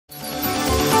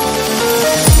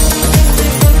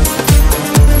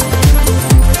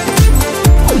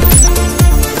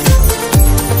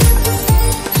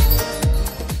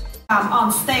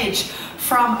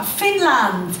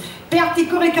Finland. Pertti,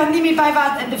 Kurikan,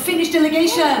 Nimipäivät and the Finnish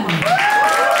delegation.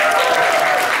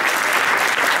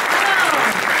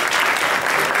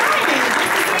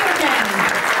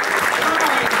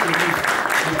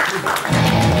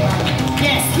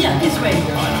 Yes, here, this way.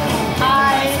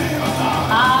 Hi.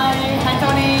 Hi. Hi,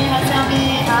 Tony. Hi, Sami.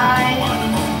 Hi.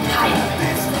 Hi.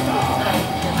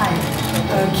 Hi.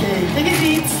 Okay, take a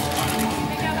seat.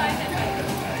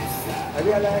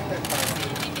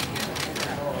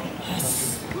 Yes.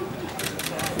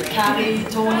 Kari,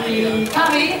 Tony.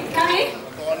 Kari? Tony.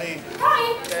 Kari.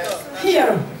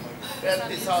 Here.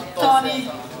 Tony.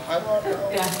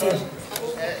 Pertti.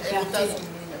 Pertti.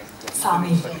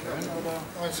 Sami.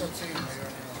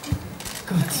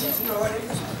 Good.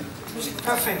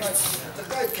 Perfect.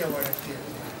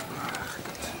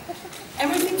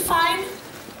 Everything fine?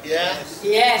 Yes.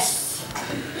 Yes.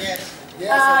 Yes.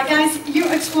 Guys, you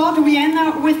explored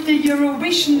Vienna with the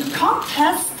Eurovision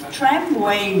Contest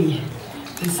tramway.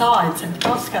 Besides, and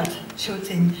postcard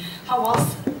shooting. How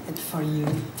was it for you?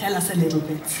 Tell us a little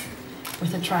bit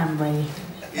with the tramway.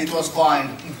 It was fine.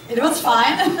 It was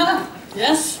fine?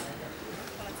 Yes?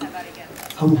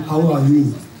 How are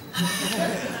you?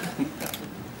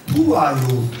 Who are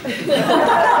you?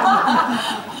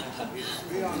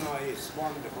 Vienna is a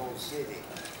wonderful city.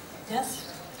 Yes?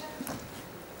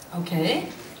 Okay.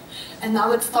 And now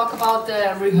let's talk about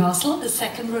the rehearsal, the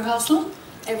second rehearsal.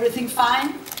 Everything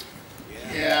fine?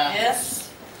 Yeah. Yes?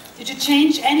 Did you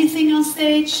change anything on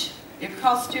stage? Your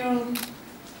costume?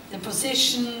 The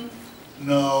position?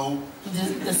 No.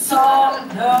 The song?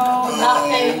 No,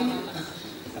 nothing?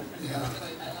 Yeah.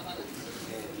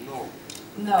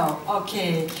 No,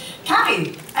 okay.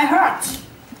 Kari, I heard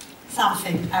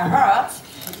something. I heard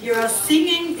you are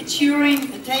singing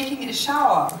during taking a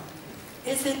shower.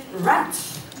 Is it right?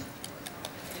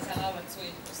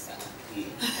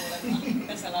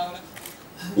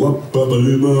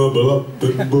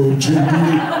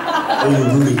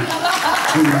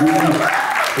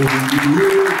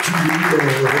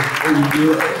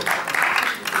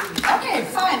 Okay,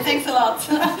 fine, thanks a lot.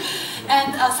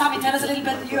 And Sami, tell us a little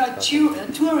bit, you are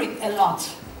touring a lot.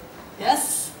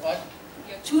 Yes? What?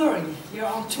 You're touring, you're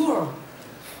on tour.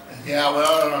 Yeah, we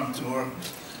are on tour.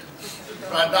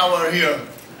 Right now we're here.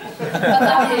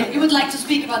 But you would like to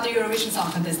speak about the Eurovision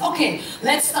Song Contest. Okay,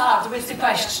 let's start with the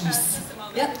questions.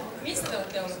 Yeah?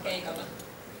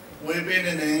 We've been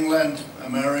in England,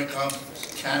 America,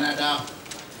 Canada,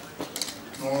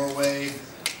 Norway,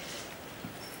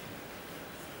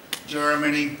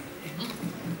 Germany.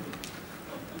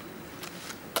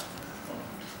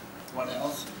 What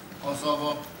else?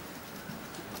 Kosovo.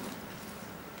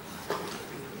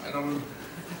 I don't know.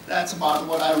 That's about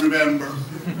what I remember.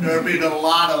 There have been a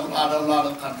lot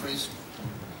of countries.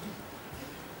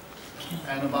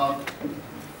 And about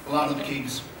a lot of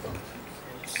kings.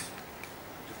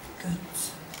 Good.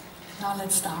 Now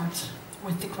let's start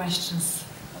with the questions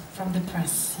from the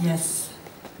press. Yes,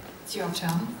 it's your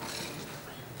turn.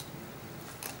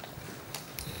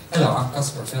 Hello, I'm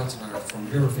Casper Veltenaar from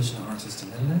Eurovision Artist in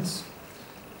Netherlands.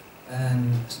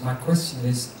 And my question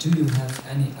is, do you have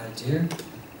any idea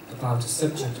about the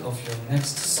subject of your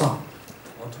next song?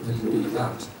 What will it be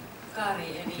about?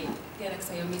 Kari, eli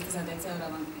tiedätkö jo mistä sä teet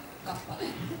seuraavan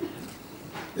kappaleen?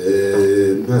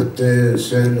 Mä teen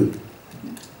sen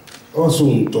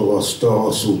asuntolasta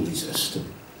asumisesta.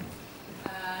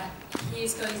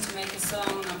 He's going to make a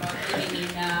song about living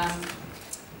in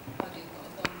what do you call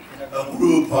A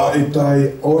group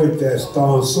Tai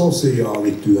oikeastaan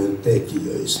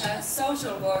sosiaalityöntekijöistä.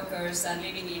 social workers and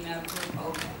living in a group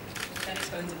home. That is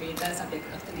going to be the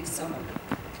subject of the next song.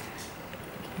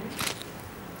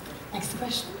 Next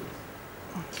question.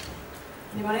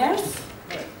 Anybody else?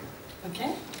 Okay.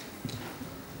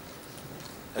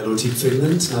 Hello Team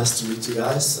Finland, nice to meet you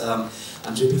guys. I'm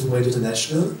JP from Radio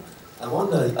International. I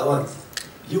wonder,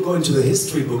 you go into the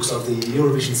history books of the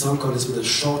Eurovision Song Contest with the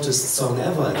shortest song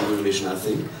ever in Eurovision, I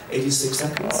think, 86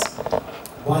 seconds.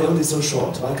 Why only so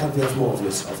short? Why can't we have more of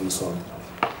your song?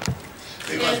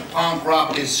 Because punk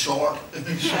rock is short.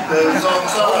 Because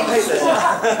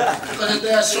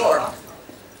they are short.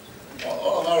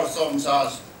 All of our songs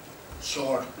are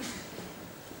short.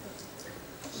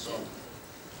 So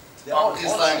punk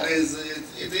is like this.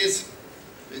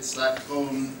 It's like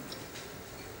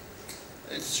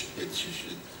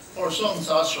our songs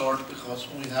are short because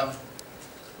we have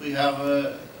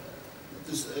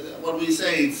this, what we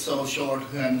say. It's so short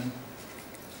and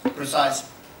precise.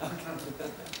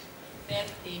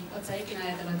 Pertti, ootko sä ikinä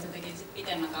ajatellut, että sä tekisit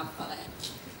pitemmän kappaleen?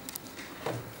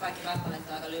 Kaikki kappaleet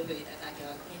on aika lyhyitä, ja tääkin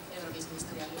on Eurovision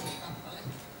historian lyhyt kappale.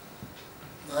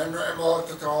 En ole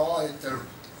tätä ajatellut.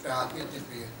 tämä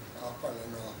pitempi kappale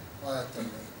on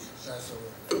ajatellut, että tässä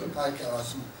on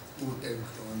kaikenlaista uuteen,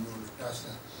 kun on ollut tässä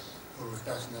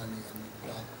näin.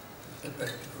 Mutta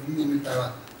Pertti, kun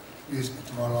Nimipäivät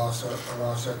 50 ollaan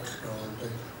sökköä,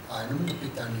 aina mitä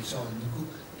pitää, niin se on niin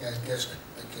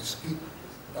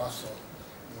keskitaso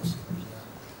musiikkia.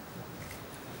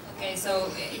 Okay, so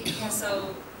he has so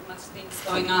much things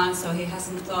going on, so he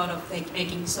hasn't thought of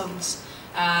making songs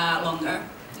longer.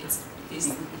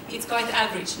 It's quite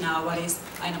average now. What is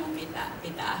aina mun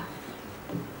pitää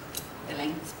the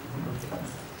length.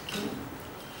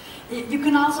 You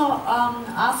can also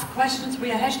ask questions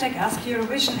via hashtag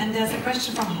 #AskEurovision, and there's a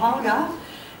question from Holger,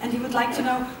 and he would like to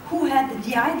know who had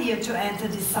the idea to enter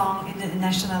this song in the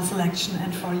national selection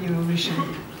and for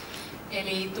Eurovision.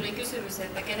 Eli tuli kysymys,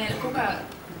 että kuka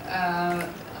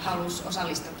halusi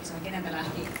osallistua kisoihin, keneltä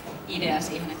lähti idea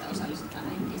siihen, että osallistutaan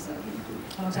näihin kisoihin?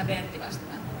 Haluatko sä Pertti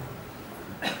vastata?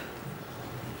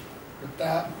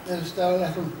 Tämä on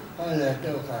lähtenyt aina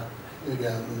joka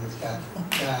idea minusta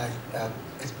tämä, että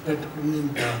Pertti kun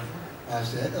Nimipäivät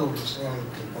pääsee Eurovision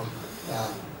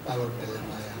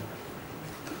tavoittelemaan.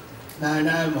 Näin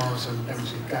mä oon saanut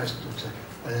tämmöisiä käsityksiä,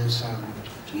 olen saanut.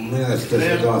 Mun mielestä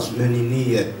se taas meni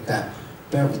niin, että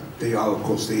Pertti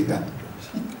alkoi siitä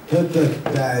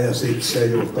höpöttää ja sitten se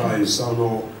jotain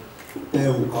sanoo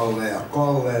Teukalle ja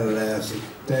Kallelle ja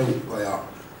sitten Teukka ja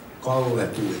Kalle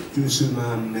tuli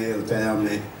kysymään meiltä ja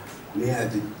me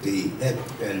mietittiin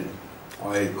hetken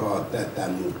aikaa tätä,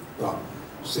 mutta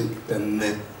sitten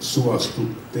me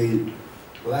suostuttiin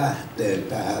lähteen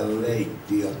tähän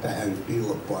leikkiin ja tähän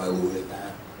kilpailuun ja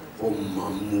tähän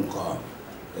homman mukaan.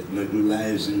 Et me kyllä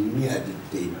ensin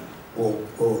mietittiin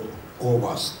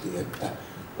kovasti, että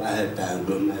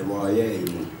lähdetäänkö me vai ei,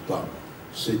 mutta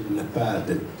sitten me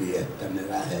päätettiin, että me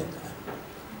lähdetään.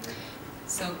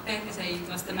 So Pertti said it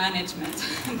was the management,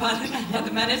 but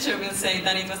the manager will say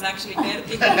that it was actually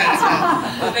Pertti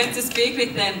who went to speak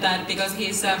with them that because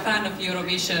he's a fan of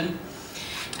Eurovision.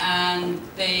 And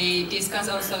they discuss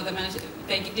also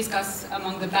they discuss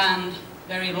among the band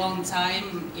very long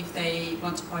time if they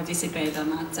want to participate or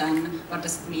not and what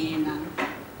does it mean. And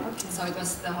so it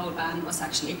was the whole band was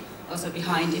actually also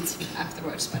behind it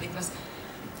afterwards, but it was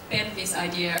Pertti's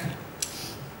idea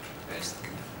first.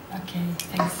 Okay,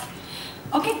 thanks.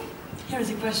 Okay, here is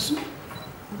a question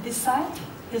on this side.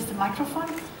 Here's the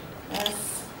microphone. Yes.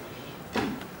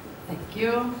 Thank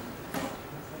you.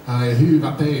 Hi,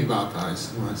 hyvää päivää, guys.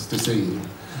 Nice to see you.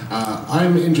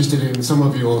 I'm interested in some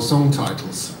of your song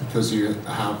titles because you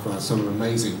have some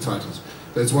amazing titles.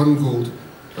 There's one called,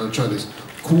 I'll try this,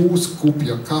 Kuus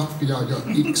kupia kahvia ja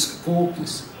X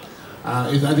kookis.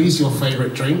 Are these your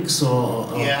favorite drinks or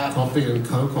Yeah. coffee and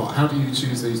coke? Or how do you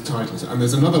choose these titles? And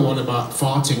there's another one about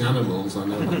farting animals, I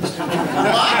know.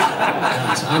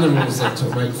 Yeah, it's animals that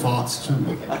make farts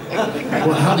too.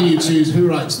 Well, how do you choose, who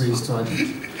writes these titles?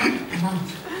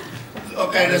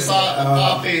 Okay, the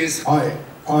coffees. I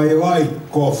like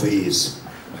coffees.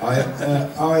 I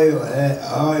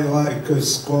like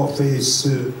coffees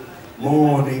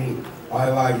morning. I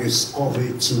like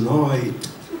coffee tonight.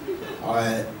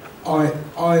 I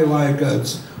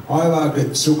like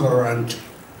it sugar and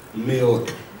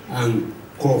milk and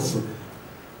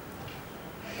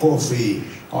coffee.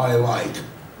 I like.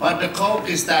 But the coke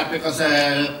is that because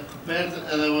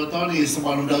Tony is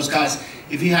one of those guys.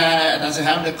 If he doesn't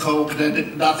have the coke,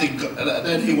 then nothing.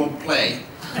 Then he won't play.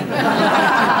 When we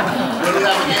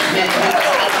have a game, he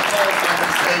doesn't have the coke on the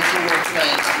stage. He won't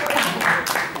play.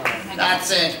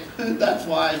 That's it. That's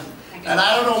why. And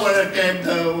I don't know where it came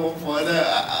to for the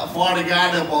farting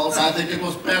animals. I think it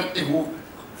was Pertti who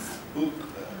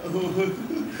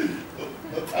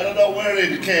I don't know where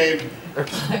it came.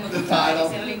 The title.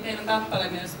 Se oli teidän kappale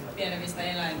myös pienemmistä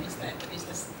eläimistä, että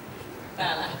mistä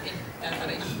tää lähti, tää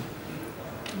tarina.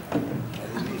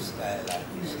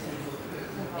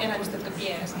 Eläimistä, jotka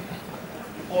pieräsivät.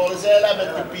 Oli se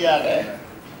eläimetkin pieneen.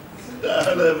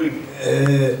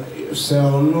 Se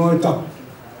on noita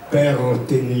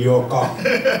Pertin joka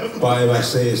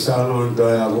päiväisiä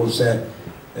sanontoja, kun se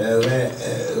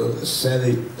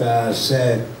selittää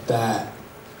se, että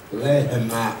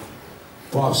lehmä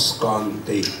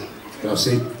paskanti ja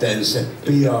sitten se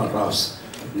pieras,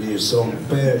 niin se on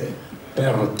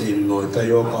Pertin noita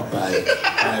joka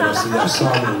päiväisiä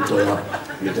sanontoja,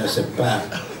 mitä se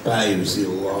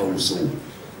päivisin lausuu.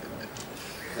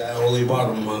 Tämä oli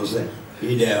varmaan se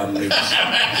idea, miksi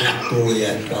tuli,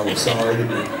 että saa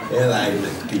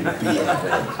eläimetkin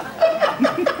piereen.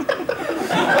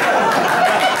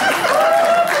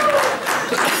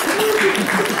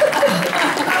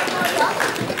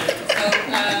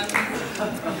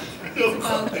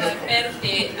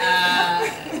 Pertti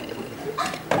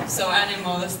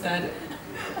that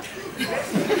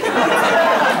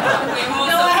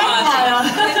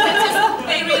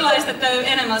they realized that the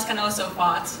animals can also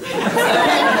fart. So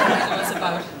it was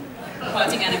about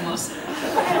farting animals.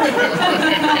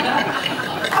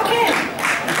 Okay.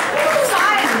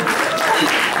 Time.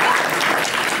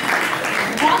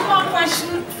 One more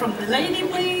question from the lady,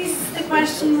 please. The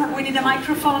question. We need a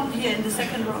microphone here in the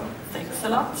second row. Thanks a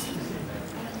lot.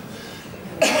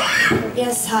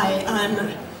 Yes, hi. I'm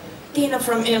Tiina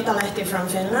from Iltalehti from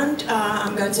Finland.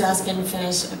 I'm going to ask in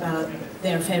Finnish about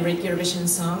their favorite Eurovision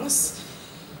songs.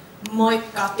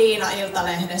 Moikka, Tiina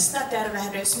Iltalehdestä,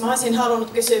 tervehdys. Mä olisin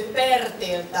halunnut kysyä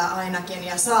Pertiltä ainakin,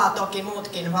 ja saa toki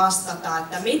muutkin vastata,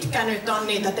 että mitkä nyt on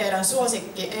niitä teidän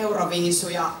suosikki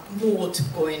Euroviisuja muut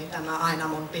kuin tämä Aina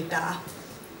mun pitää?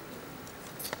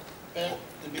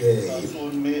 Mikä on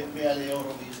sun mieli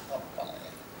Euroviisu-kappaleen?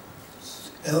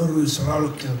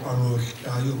 Euroviisu-laulukilpailuista,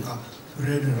 jonka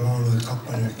Fredrik lauloi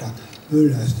kappaleesta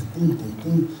Ylhäistä pum pum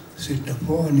pum, sitten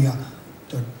Fonia,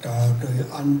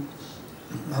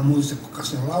 mä en muista kuka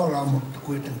se laulaa, mutta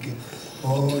kuitenkin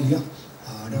Fonia.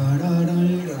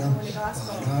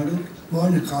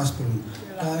 Monika Asplund.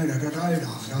 Ja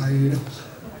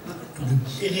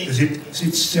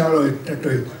sit siellä oli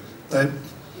toi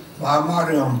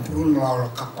Marion Brun laulaa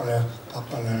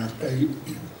kappaleena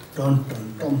ton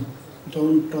ton tom.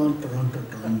 Tom tom tom tom tom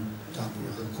tom.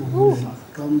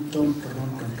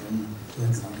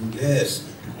 Yes,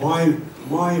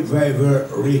 my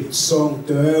favorite song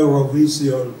to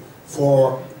Eurovision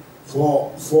for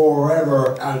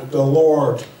Forever and the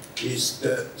Lord is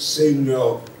the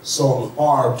single song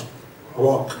Hard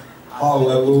Rock.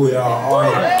 Hallelujah! I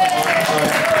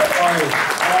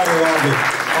love it.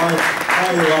 I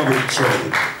love it,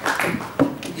 Johnny.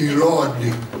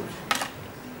 Lordi.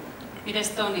 Mites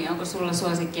Toni, onko sulla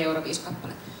suosikki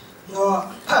Euroviisu-kappale? No,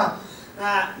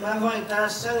 mä voin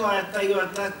taas sanoa, että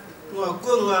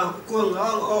kun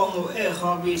on ollut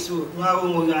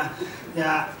Euroviisu-lauluja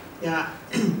ja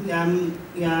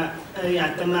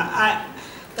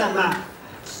tämä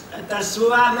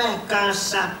Suomen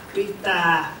kanssa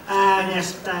pitää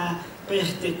äänestää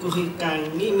Pertti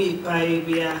Kurikan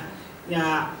nimipäiviä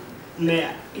ja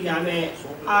me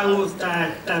halutaan,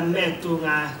 että me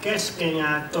tullaan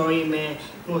keskenään toimeen,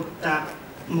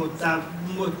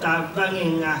 mutta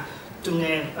välillä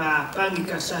tulee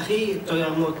panikassa riitoja,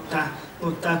 mutta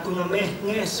kun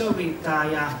me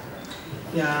sovitaan ja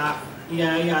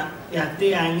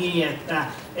tehdään niin, että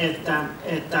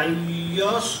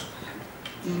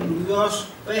jos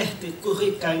Pertti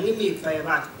Kurikan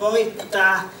nimipäivät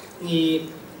voittaa,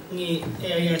 niin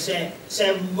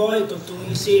se voitto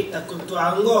tuli siitä, kun tuo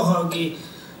Lohogi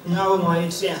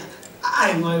lauloi se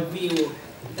ainoin viu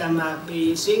tämä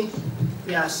biisi.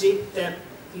 Ja sitten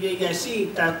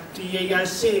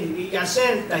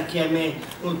sen takia me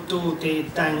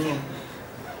tultiin tänne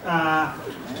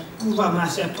kuvaamaan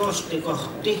se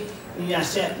postikortti.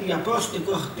 Ja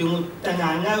postikortti mut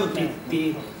tänään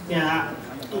näytettiin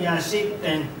ja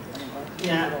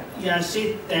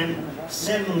sitten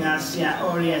sen asia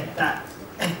oli, että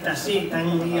siitä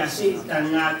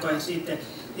alkoi sitten.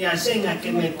 Ja sen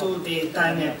jälkeen me tultiin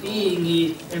tänne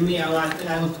Viiniin ja me ollaan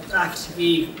käynyt 2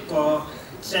 viikkoa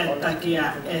sen takia,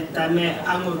 että me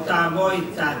halutaan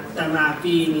voittaa tämä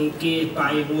Viinin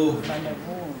kilpailu.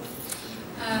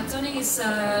 Tony is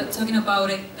talking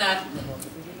about it that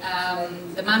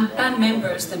the band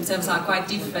members themselves are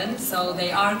quite different, so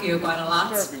they argue quite a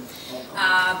lot.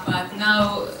 But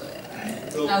now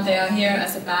they are here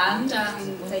as a band,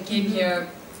 and they came here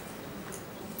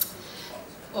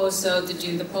also to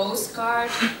do the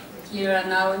postcard here, and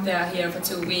now they are here for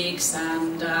 2 weeks,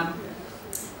 and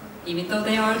even though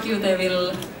they argue, they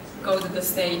will go to the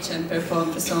stage and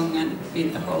perform the song and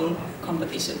win the whole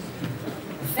competition.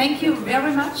 Thank you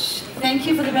very much. Thank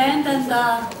you for the band and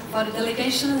for the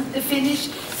delegation, the Finnish.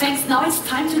 Thanks. Now it's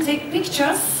time to take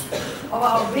pictures of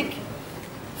our big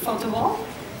photo wall.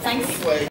 Thanks.